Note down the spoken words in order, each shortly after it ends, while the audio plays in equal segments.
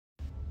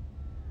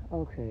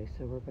Okay,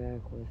 so we're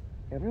back with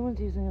everyone's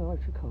using an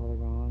electric collar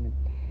wrong.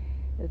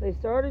 And if they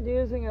started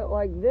using it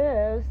like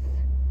this,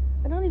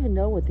 I don't even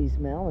know what these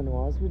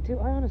Malinois would do.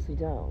 I honestly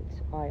don't.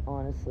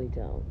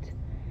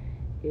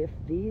 If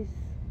this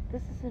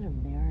is an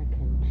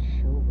American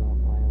show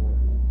Rottweiler.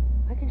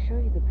 I can show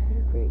you the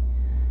pedigree.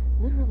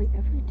 Literally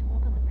every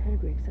dog on the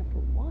pedigree except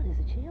for one is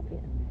a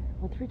champion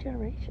on 3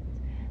 generations.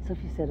 So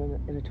if you said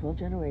in a 12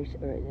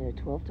 generation or in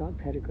a 12 dog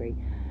pedigree,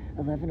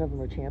 11 of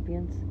them are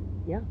champions,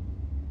 yeah.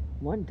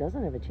 One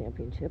doesn't have a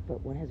championship,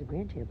 but one has a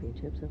grand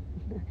championship, so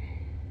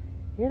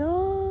it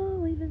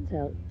all evens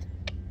out.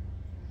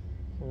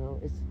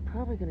 So it's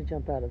probably going to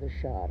jump out of the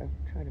shot. I'm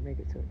trying to make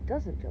it so it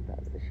doesn't jump out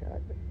of the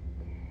shot, but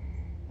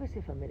let's see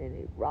if I'm in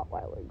any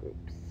Rottweiler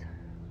groups.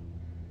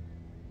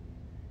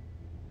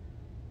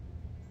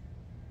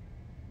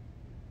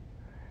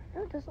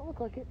 No, it doesn't look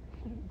like it.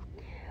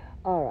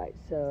 All right,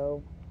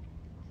 so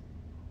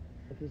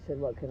if you said,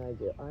 what can I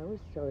do? I always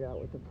start out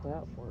with the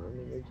platform. I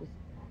mean, you're just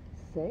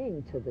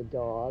saying to the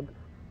dog,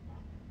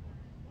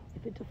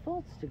 if it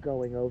defaults to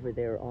going over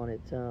there on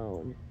its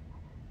own,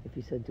 if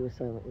you said do a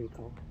silent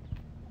recall.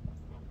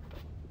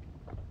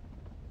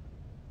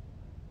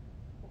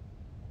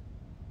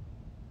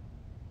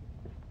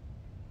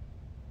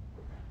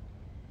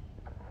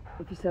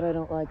 If you said I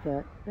don't like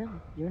that,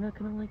 well, you're not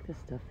going to like this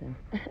stuff then.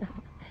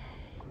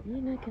 You're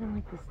not going to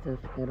like this stuff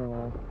at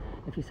all.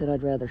 If you said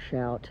I'd rather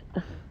shout,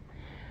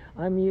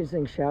 I'm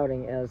using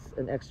shouting as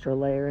an extra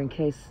layer in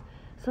case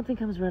something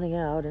comes running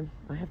out and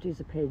I have to use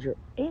a pager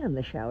and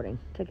the shouting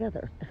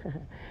together.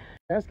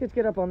 Ask it to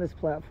get up on this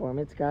platform.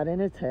 It's got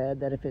in its head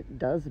that if it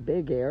does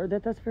big air,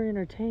 that's very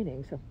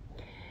entertaining. So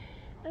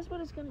that's what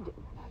it's going to do.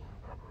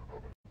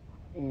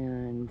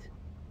 And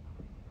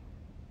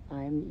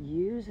I'm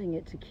using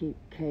it to keep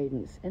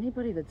cadence.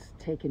 Anybody that's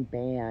taken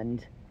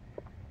band.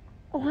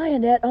 Oh, hi,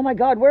 Annette. Oh, my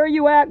God. Where are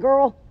you at,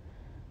 girl?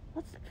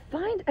 Let's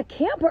find a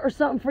camper or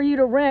something for you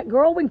to rent,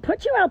 girl. We can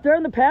put you out there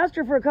in the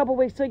pasture for a couple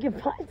weeks so you can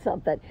find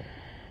something.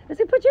 Let's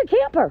put you a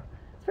camper.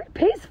 It's very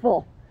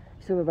peaceful.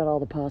 You said about all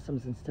the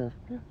possums and stuff.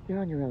 Yeah, you're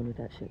on your own with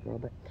that shit, girl.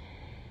 But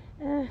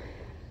I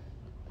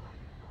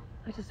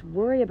just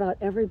worry about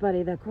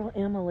everybody. That girl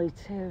Emily,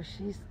 too.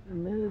 She's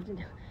moved.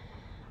 And,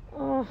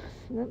 oh,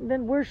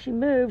 then where she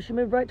moved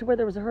right to where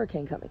there was a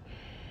hurricane coming.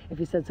 If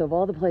you said so, of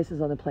all the places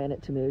on the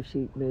planet to move,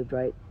 she moved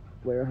right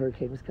where a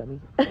hurricane was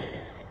coming. I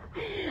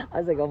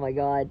was like, oh my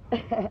God.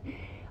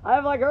 I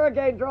have like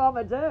hurricane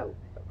trauma too.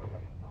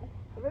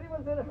 If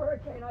anyone's in a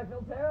hurricane, I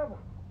feel terrible.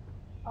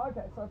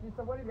 Okay, so if you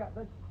said, what do you got?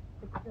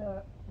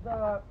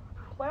 The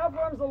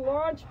platform's a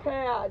launch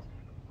pad.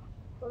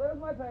 So there's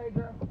my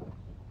pager.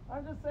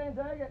 I'm just saying,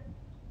 take it.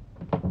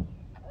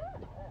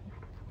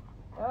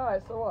 All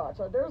right, so watch.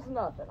 There's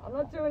nothing. I'm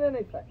not doing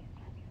anything.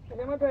 I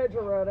get my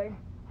pager ready.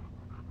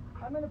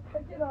 I'm going to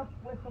pick it up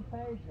with the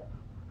pager.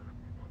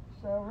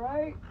 So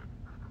right,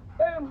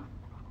 boom.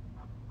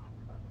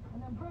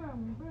 And then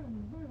boom,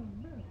 boom, boom,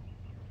 boom.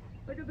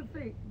 Look at the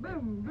feet.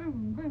 Boom,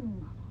 boom,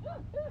 boom.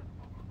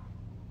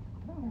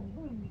 Boom,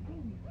 boom,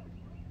 boom.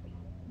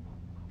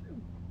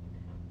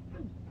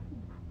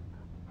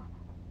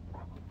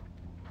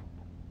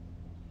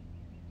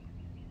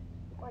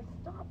 If I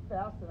stop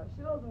fast enough,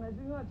 she doesn't. I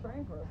do not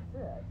train for a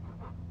sit.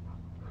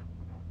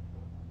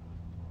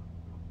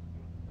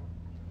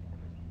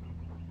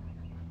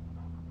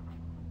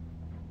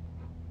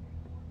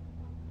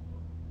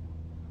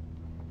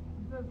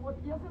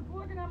 Yes, it's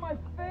looking at my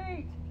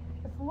feet.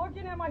 It's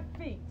looking at my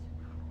feet.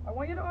 I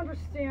want you to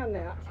understand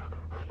that.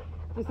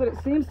 Just that it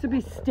seems to be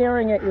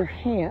staring at your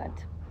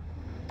hand.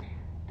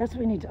 That's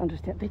what we need to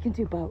understand. They can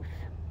do both.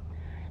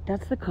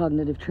 That's the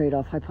cognitive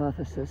trade-off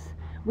hypothesis.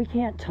 We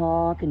can't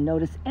talk and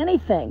notice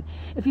anything.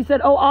 If you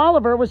said, oh,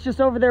 Oliver was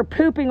just over there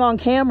pooping on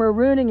camera,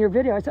 ruining your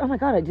video. I said, oh my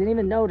God, I didn't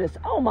even notice.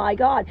 Oh my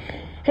God,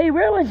 he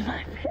ruined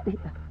my video.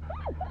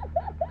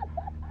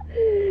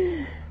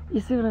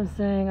 You see what I'm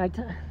saying?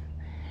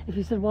 If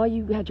you said, while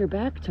you had your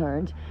back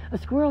turned, a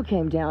squirrel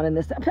came down in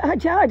this. I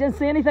didn't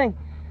see anything.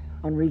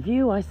 On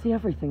review, I see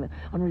everything.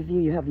 On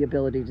review, you have the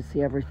ability to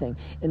see everything.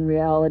 In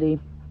reality,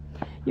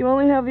 you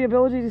only have the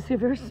ability to see a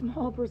very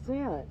small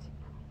percent.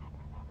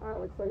 All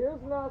right, so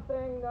here's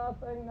nothing,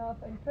 nothing,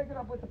 nothing. Pick it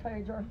up with the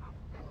pager.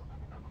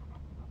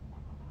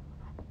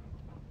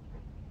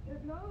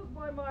 It knows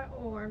by my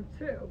arm,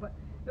 too, but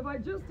if I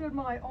just did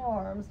my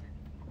arms,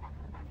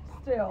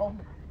 still.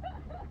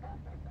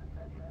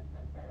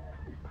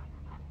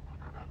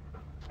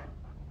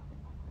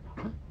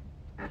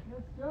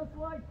 It's just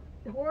like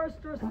horse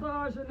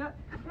dressage, and that.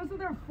 Listen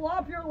there,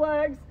 flop your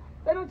legs.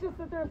 They don't just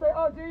sit there and say,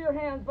 oh, do your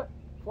hands, but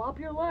flop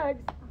your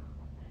legs.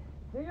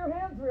 Do your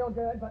hands real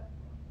good, but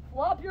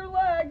flop your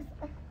legs.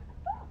 Am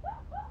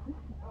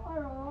I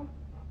wrong?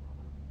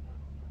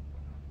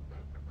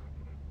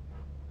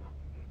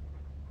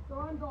 So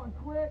I'm going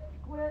quick,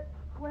 quick,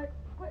 quick,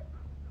 quick.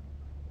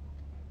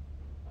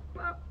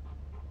 Bop.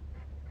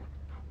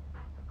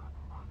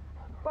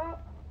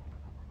 Bop.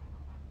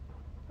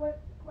 Quick,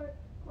 quick,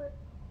 quick.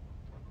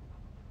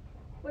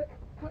 Quick,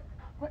 quick,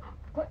 quick,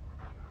 quick.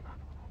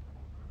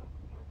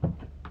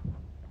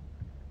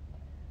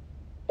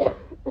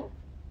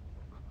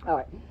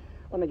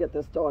 me get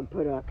this dog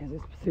put up because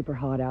it's super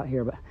hot out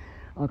here, but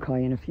I'll call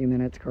you in a few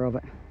minutes, girl.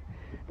 But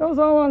that was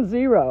all on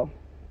 0.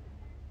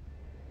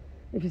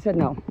 If you said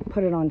no,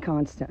 put it on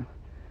constant.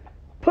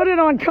 Put it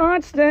on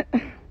constant.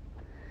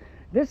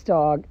 This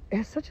dog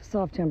has such a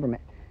soft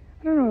temperament.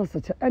 I don't know what else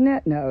to tell.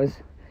 Annette knows.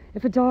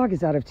 If a dog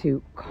is out of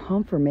 2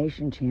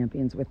 conformation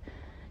champions with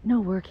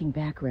no working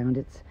background,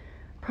 it's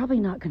probably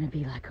not going to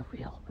be like a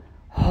real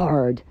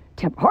hard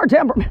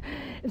temperament.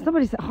 If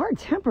somebody said hard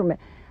temperament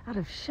out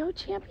of show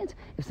champions,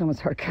 if someone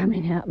started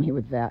coming at me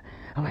with that,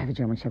 oh, I have a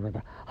German Shepherd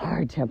with a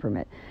hard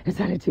temperament, it's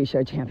out of 2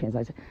 show champions,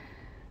 I said,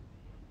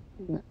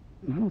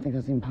 I don't think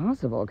that's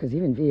impossible, because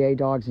even VA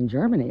dogs in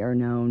Germany are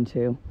known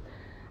to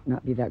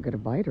not be that good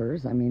of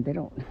biters. I mean, they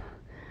don't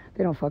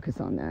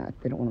focus on that.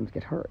 They don't want them to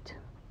get hurt.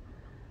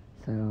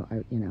 So I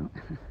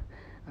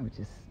would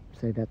just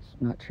say that's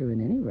not true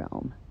in any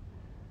realm.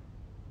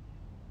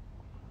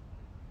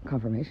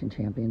 Conformation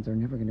champions are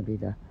never going to be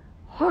the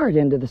hard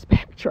end of the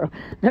spectrum.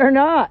 They're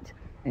not.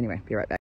 Anyway, be right back.